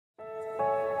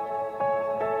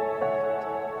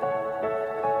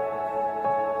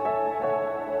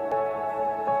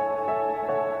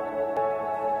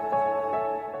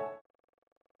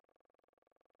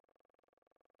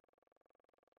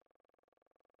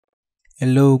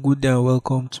Hello, good day and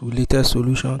welcome to Latest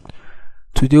Solution.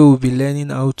 Today we'll be learning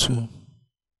how to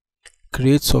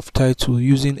create subtitle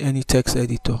using any text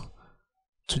editor.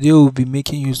 Today we'll be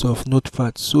making use of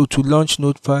Notepad. So to launch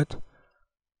Notepad,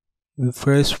 we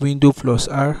press Windows plus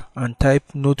R and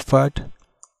type Notepad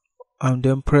and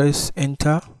then press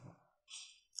enter.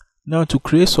 Now to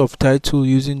create subtitle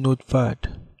using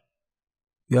Notepad,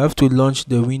 you have to launch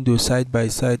the window side by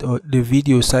side or the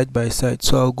video side by side.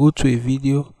 So I'll go to a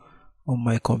video on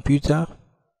my computer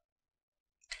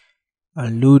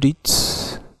and load it.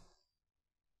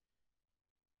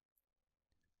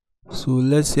 So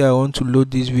let's say I want to load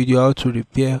this video, how to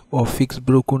repair or fix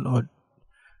broken or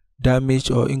damaged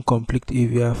or incomplete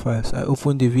AVI files. I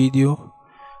open the video.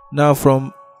 Now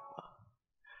from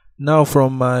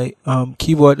my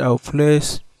keyboard, I'll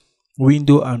press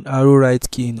window and arrow right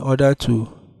key in order to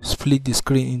split the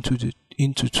screen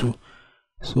into two.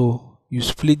 So you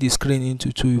split the screen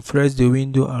into two, you press the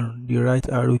window and the right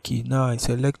arrow key. Now I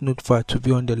select Notepad to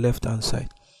be on the left hand side.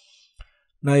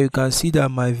 Now you can see that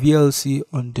my VLC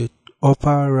on the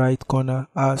upper right corner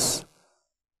has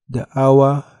the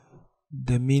hour,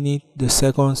 the minute, the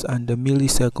seconds and the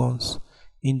milliseconds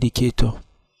indicator.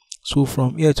 So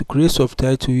from here, to create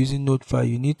subtitle using Notepad,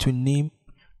 you need to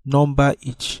number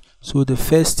each. So the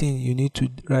first thing you need to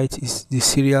write is the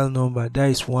serial number, that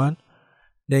is 1.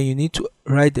 Then you need to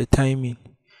write the timing.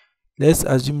 Let's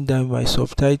assume that my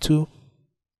subtitle,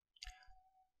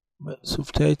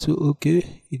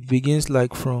 okay, it begins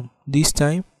like from this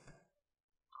time.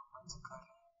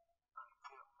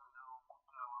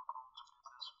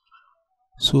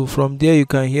 So from there you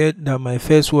can hear that my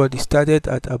first word started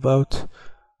at about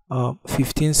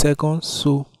 15 seconds.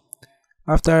 So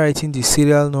after writing the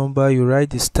serial number, you write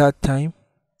the start time.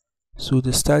 So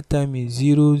the start time is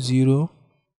 00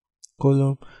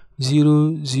 column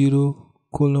 00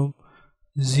 column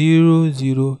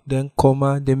 00, then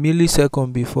comma, the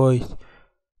millisecond before it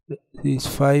is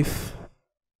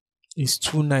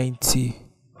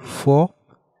 294.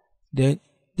 Then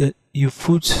you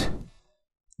put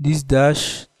this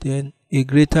dash, then a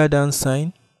greater than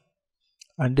sign,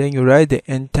 and then you write the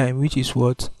end time, which is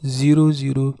what,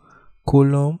 00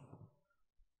 column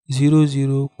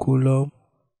 00 column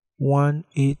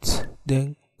 18,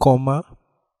 then comma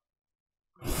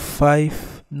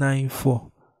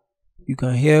 594. You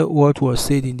can hear what was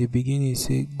said in the beginning.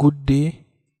 Say good day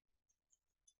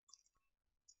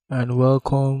and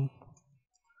welcome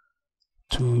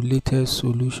to Latest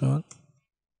Solution.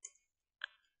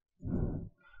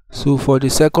 So for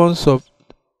the seconds of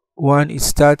 1, it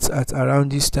starts at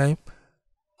around this time.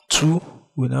 2,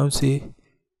 we now say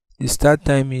the start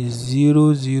time is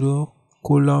 00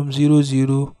 column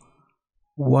 00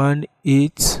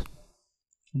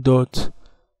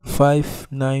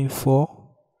 18.594,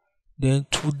 then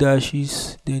 2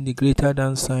 dashes, then the greater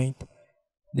than sign.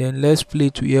 Then let's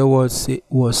play to hear what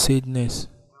was said next.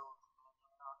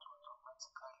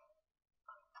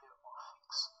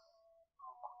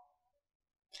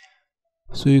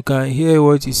 So you can hear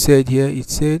what it said here. It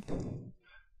said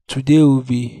today will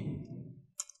be,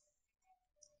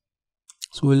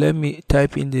 so let me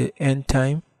type in the end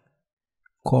time,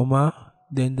 comma,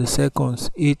 then the seconds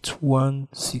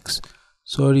 816.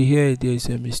 Sorry, here there is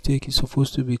a mistake, it's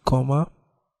supposed to be comma.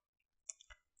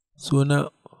 So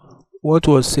now what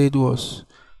was said was,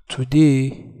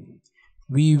 today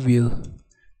we will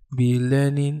be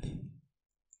learning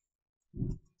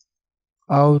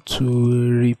how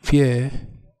to repair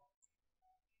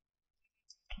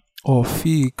or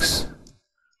fix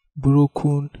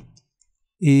broken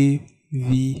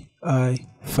AVI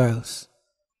files.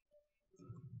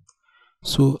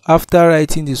 So after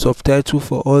writing the subtitle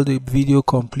for all the video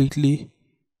completely,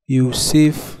 you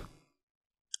save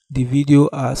the video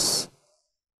as,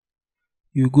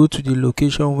 you go to the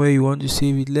location where you want to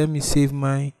save it. Let me save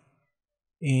mine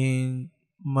in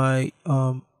my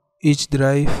H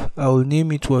drive. I will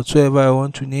name it whatsoever I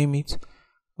want to name it.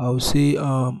 I will say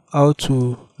how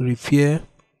to repair,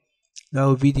 that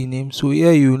will be the name. So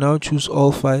here you now choose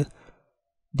all file.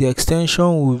 The extension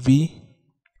will be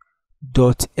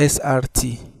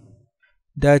 .srt,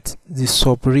 that's the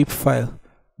subrip file.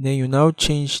 Then you now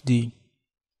change the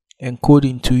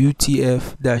encoding to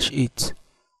UTF-8.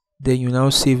 Then you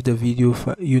now save the video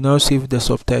file, you now save the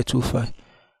subtitle file.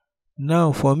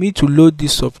 Now for me to load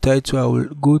this subtitle, I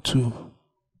will go to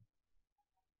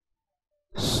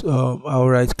I'll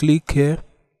right click here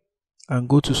and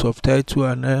go to subtitle,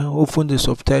 and I open the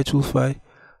subtitle file.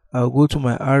 I'll go to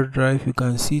my hard drive. You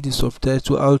can see the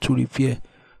subtitle, how to repair.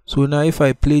 So now if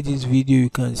I play this video, you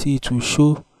can see it will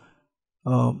show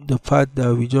the part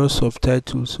that we just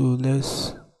subtitled. So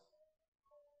let's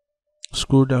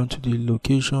scroll down to the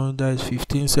location, that is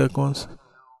 15 seconds.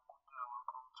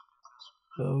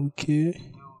 Okay.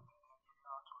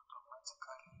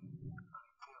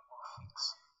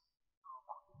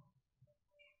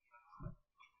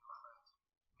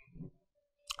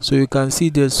 So you can see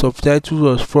the subtitle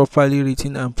was properly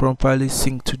written and properly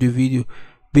synced to the video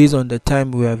based on the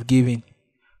time we have given.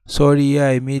 Sorry, yeah,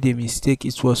 I made a mistake.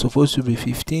 It was supposed to be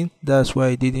 15. That's why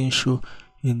it didn't show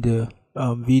in the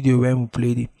video when we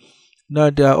played it. Now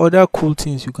there are other cool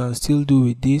things you can still do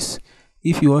with this.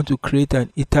 If you want to create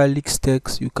an italics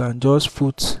text, you can just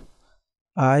put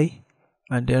I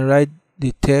and then write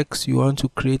the text you want to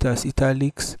create as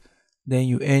italics, then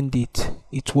you end it.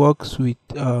 It works with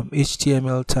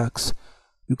HTML tags.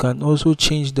 You can also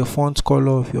change the font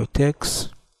color of your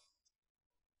text.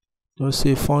 Just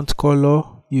say font color,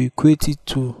 you equate it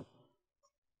to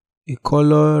a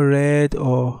color red,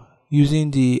 or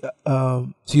using the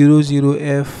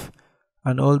 00F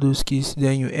and all those keys,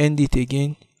 then you end it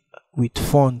again with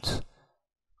font.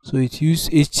 So it uses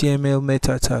HTML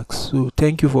meta tags. So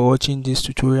thank you for watching this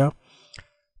tutorial.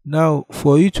 Now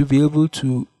for you to be able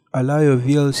to allow your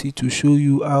VLC to show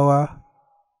you hour,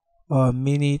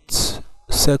 minutes,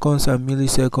 seconds and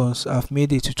milliseconds, I've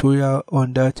made a tutorial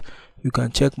on that. You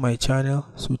can check my channel.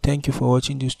 So thank you for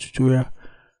watching this tutorial.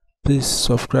 Please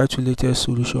subscribe to latest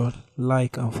solution,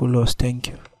 like and follow us. Thank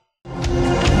you.